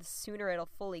trust, the sooner it'll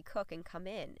fully cook and come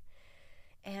in.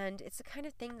 And it's the kind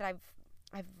of thing that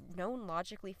I've known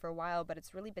logically for a while, but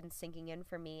it's really been sinking in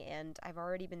for me, and I've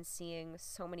already been seeing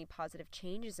so many positive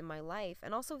changes in my life.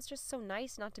 And also, it's just so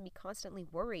nice not to be constantly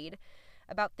worried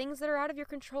about things that are out of your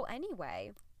control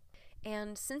anyway.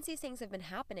 And since these things have been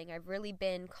happening, I've really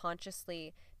been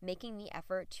consciously making the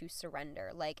effort to surrender.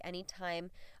 Like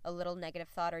anytime a little negative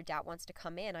thought or doubt wants to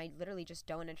come in, I literally just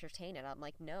don't entertain it. I'm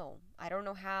like, no, I don't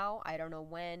know how, I don't know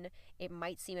when. It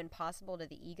might seem impossible to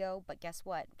the ego, but guess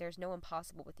what? There's no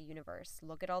impossible with the universe.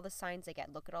 Look at all the signs I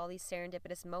get. Look at all these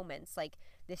serendipitous moments. Like,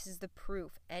 this is the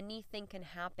proof. Anything can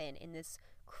happen in this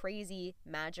crazy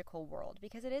magical world,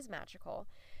 because it is magical.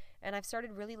 And I've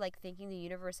started really like thanking the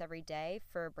universe every day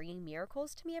for bringing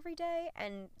miracles to me every day.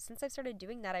 And since I've started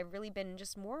doing that, I've really been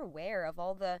just more aware of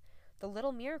all the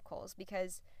little miracles,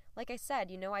 because like I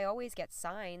said, I always get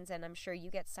signs, and I'm sure you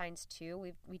get signs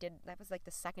too. We did, that was like the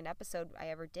second episode I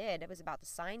ever did. It was about the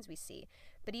signs we see.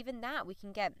 But even that, we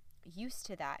can get used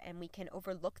to that, and we can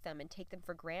overlook them and take them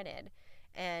for granted,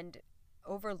 and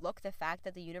overlook the fact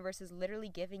that the universe is literally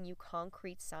giving you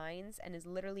concrete signs and is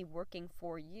literally working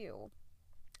for you.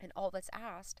 And all that's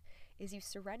asked is you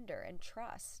surrender and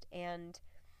trust. And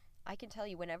I can tell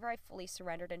you, whenever I fully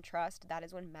surrendered and trust, that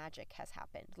is when magic has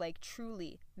happened. Like,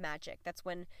 truly magic. That's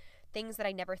when things that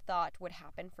I never thought would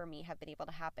happen for me have been able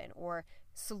to happen. Or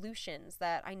solutions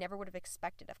that I never would have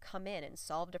expected have come in and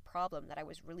solved a problem that I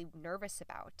was really nervous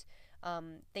about.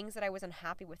 Things that I was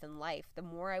unhappy with in life. The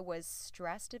more I was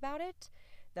stressed about it,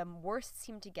 the worse it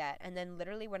seemed to get. And then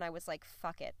literally when I was like,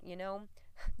 fuck it,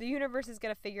 the universe is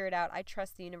going to figure it out. I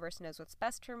trust the universe knows what's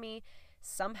best for me.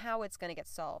 Somehow it's going to get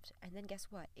solved. And then guess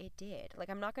what? It did. Like,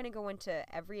 I'm not going to go into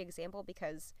every example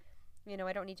because,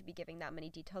 I don't need to be giving that many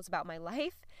details about my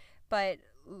life. But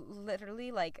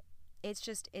literally, like, it's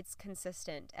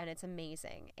consistent and it's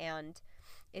amazing. And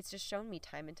it's just shown me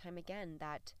time and time again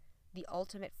that the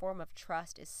ultimate form of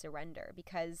trust is surrender,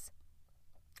 because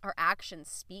our actions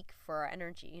speak for our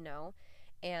energy,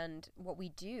 and what we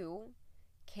do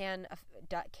can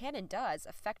and does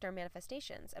affect our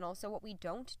manifestations, and also what we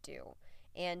don't do.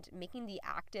 And making the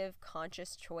active,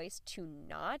 conscious choice to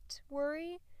not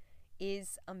worry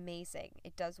is amazing.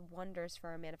 It does wonders for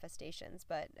our manifestations.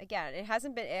 But again,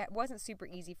 it wasn't super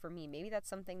easy for me. Maybe that's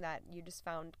something that you just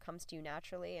found comes to you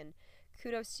naturally, and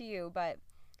kudos to you. But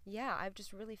yeah, I've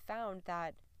just really found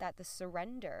that the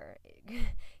surrender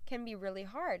can be really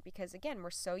hard, because again, we're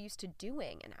so used to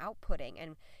doing and outputting,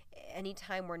 and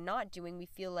anytime we're not doing, we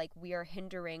feel like we are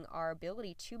hindering our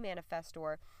ability to manifest,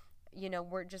 or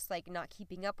we're just like not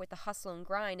keeping up with the hustle and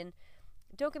grind. And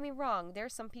don't get me wrong, there are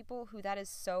some people who that is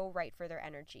so right for their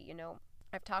energy.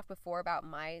 I've talked before about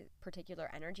my particular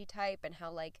energy type and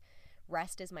how like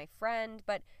rest is my friend,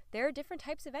 but there are different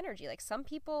types of energy. Like, some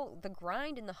people, the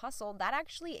grind and the hustle, that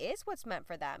actually is what's meant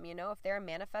for them. If they're a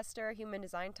manifestor, human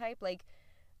design type, like,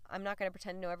 I'm not going to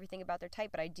pretend to know everything about their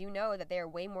type, but I do know that they are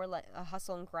way more like a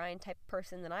hustle and grind type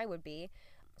person than I would be.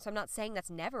 So I'm not saying that's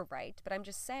never right, but I'm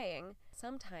just saying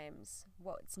sometimes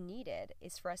what's needed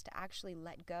is for us to actually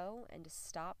let go and to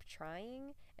stop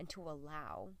trying and to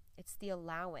allow. It's the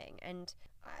allowing. And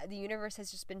the universe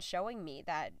has just been showing me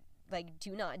that, like,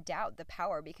 do not doubt the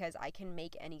power, because I can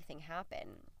make anything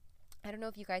happen. I don't know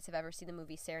if you guys have ever seen the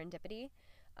movie Serendipity.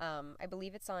 I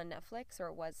believe it's on Netflix, or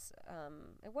it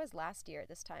was last year at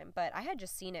this time, but I had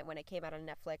just seen it when it came out on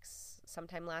Netflix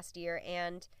sometime last year,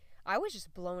 and I was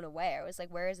just blown away. I was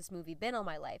like, where has this movie been all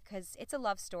my life? Because it's a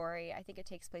love story. I think it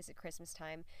takes place at Christmas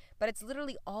time, but it's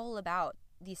literally all about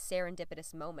these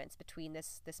serendipitous moments between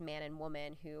this man and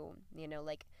woman who,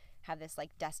 like, have this like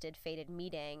destined fated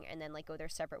meeting, and then like go their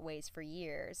separate ways for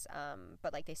years,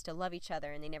 but like they still love each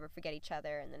other and they never forget each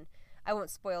other. And then I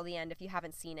won't spoil the end if you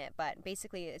haven't seen it, but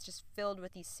basically it's just filled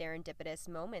with these serendipitous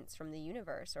moments from the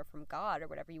universe or from God or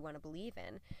whatever you want to believe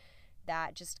in,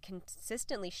 that just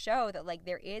consistently show that like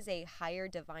there is a higher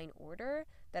divine order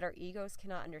that our egos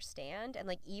cannot understand. And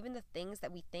like even the things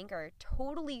that we think are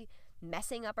totally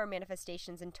messing up our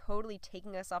manifestations and totally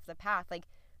taking us off the path, like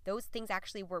those things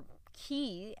actually were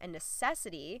key and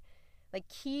necessity, like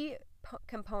key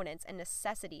components and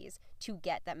necessities to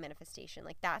get that manifestation.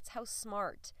 Like, that's how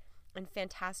smart and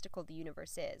fantastical the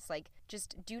universe is. Like,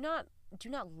 just do not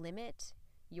limit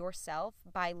yourself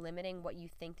by limiting what you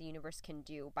think the universe can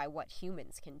do by what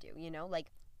humans can do,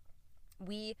 like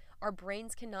our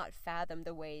brains cannot fathom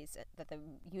the ways that the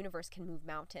universe can move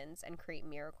mountains and create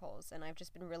miracles. And I've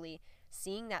just been really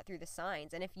seeing that through the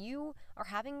signs. And if you are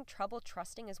having trouble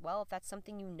trusting as well, if that's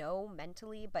something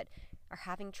mentally but are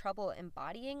having trouble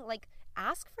embodying, like,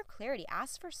 ask for clarity,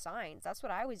 ask for signs. That's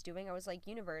what I was doing. I was like,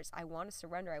 universe, I want to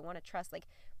surrender, I want to trust, like,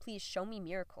 please show me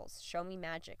miracles, show me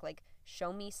magic, like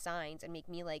show me signs and make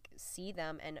me like see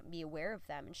them and be aware of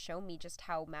them, and show me just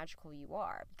how magical you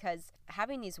are. Because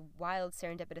having these wild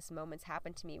serendipitous moments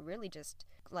happen to me really just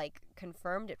like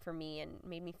confirmed it for me and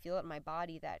made me feel it in my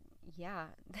body that, yeah,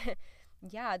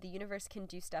 yeah, the universe can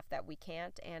do stuff that we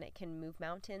can't, and it can move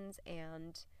mountains.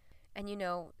 And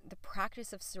the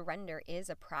practice of surrender is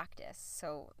a practice.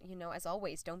 So, as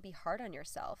always, don't be hard on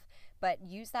yourself, but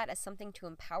use that as something to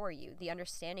empower you. The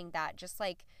understanding that just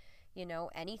like,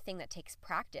 anything that takes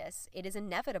practice, it is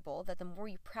inevitable that the more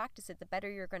you practice it, the better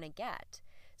you're going to get.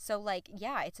 So, like,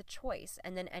 yeah, it's a choice.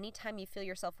 And then anytime you feel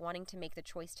yourself wanting to make the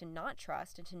choice to not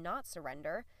trust and to not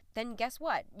surrender, then guess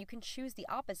what? You can choose the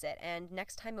opposite. And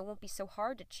next time it won't be so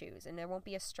hard to choose, and there won't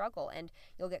be a struggle, and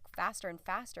you'll get faster and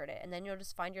faster at it. And then you'll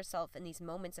just find yourself in these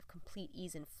moments of complete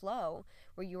ease and flow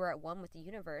where you are at one with the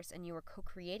universe and you are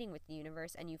co-creating with the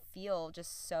universe, and you feel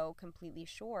just so completely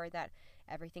sure that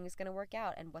everything is going to work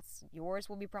out and what's yours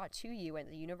will be brought to you, and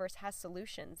the universe has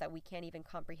solutions that we can't even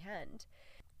comprehend.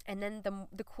 And then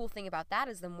the cool thing about that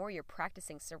is the more you're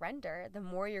practicing surrender, the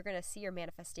more you're going to see your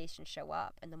manifestation show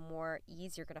up, and the more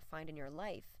ease you're going to find in your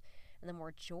life, and the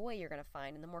more joy you're going to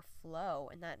find, and the more flow.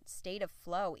 And that state of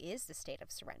flow is the state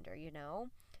of surrender,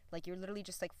 Like, you're literally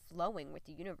just like flowing with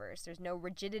the universe. There's no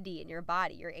rigidity in your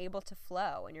body. You're able to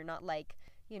flow, and you're not like,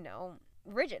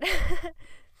 rigid.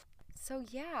 So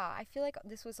yeah, I feel like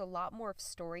this was a lot more of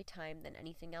story time than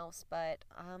anything else, but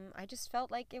I just felt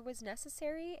like it was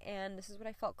necessary, and this is what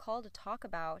I felt called to talk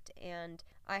about. And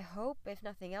I hope, if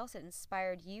nothing else, it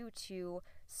inspired you to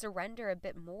surrender a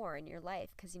bit more in your life,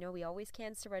 because we always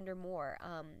can surrender more.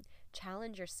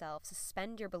 Challenge yourself,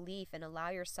 suspend your belief, and allow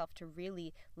yourself to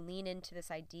really lean into this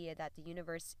idea that the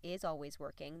universe is always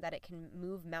working, that it can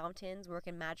move mountains, work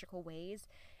in magical ways.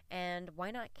 And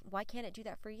why not? Why can't it do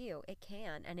that for you? It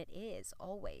can, and it is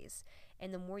always.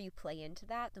 And the more you play into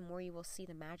that, the more you will see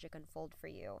the magic unfold for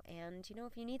you. And,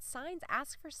 if you need signs,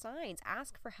 ask for signs,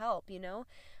 ask for help,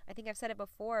 I think I've said it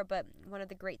before, but one of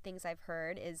the great things I've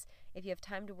heard is if you have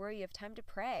time to worry, you have time to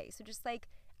pray. So just like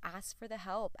ask for the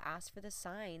help, ask for the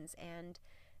signs, and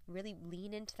really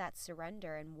lean into that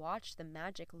surrender and watch the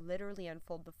magic literally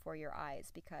unfold before your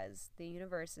eyes, because the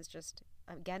universe is just,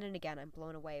 again and again, I'm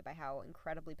blown away by how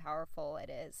incredibly powerful it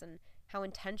is, and how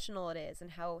intentional it is,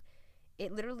 and how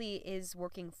it literally is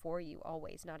working for you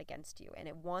always, not against you. And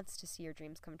it wants to see your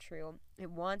dreams come true.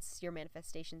 It wants your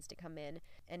manifestations to come in.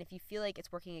 And if you feel like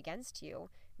it's working against you,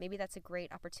 maybe that's a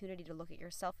great opportunity to look at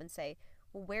yourself and say,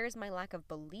 well, where is my lack of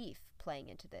belief playing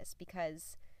into this?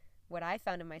 Because what I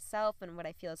found in myself, and what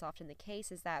I feel is often the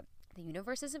case, is that the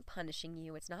universe isn't punishing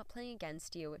you. It's not playing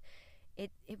against you.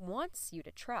 It wants you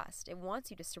to trust. It wants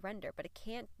you to surrender, but it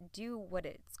can't do what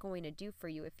it's going to do for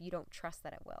you if you don't trust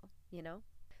that it will,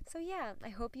 So yeah, I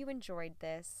hope you enjoyed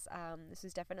this. This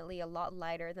was definitely a lot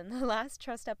lighter than the last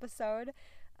trust episode.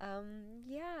 I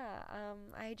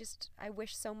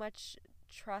wish so much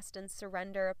trust and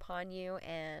surrender upon you,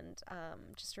 and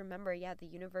just remember, the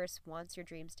universe wants your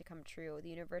dreams to come true. The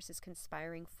universe is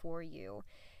conspiring for you,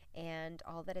 and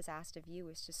all that is asked of you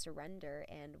is to surrender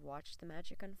and watch the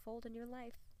magic unfold in your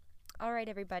life. All right,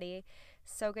 everybody,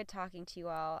 so good talking to you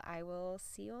all. I will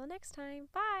see you all next time.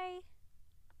 Bye!